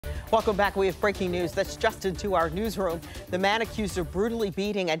Welcome back. We have breaking news that's just into our newsroom. The man accused of brutally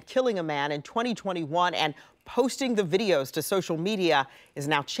beating and killing a man in 2021 and posting the videos to social media is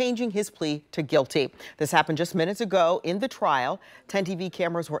now changing his plea to guilty. This happened just minutes ago in the trial. 10 TV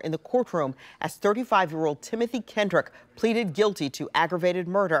cameras were in the courtroom as 35-year-old Timothy Kendrick pleaded guilty to aggravated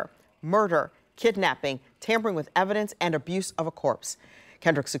murder, kidnapping, tampering with evidence, and abuse of a corpse.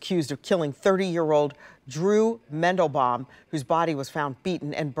 Kendrick's accused of killing 30-year-old Drew Mendelbaum, whose body was found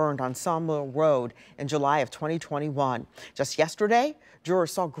beaten and burned on Sawmill Road in July of 2021. Just yesterday,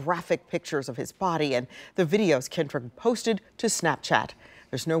 jurors saw graphic pictures of his body and the videos Kendrick posted to Snapchat.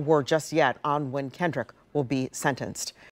 There's no word just yet on when Kendrick will be sentenced.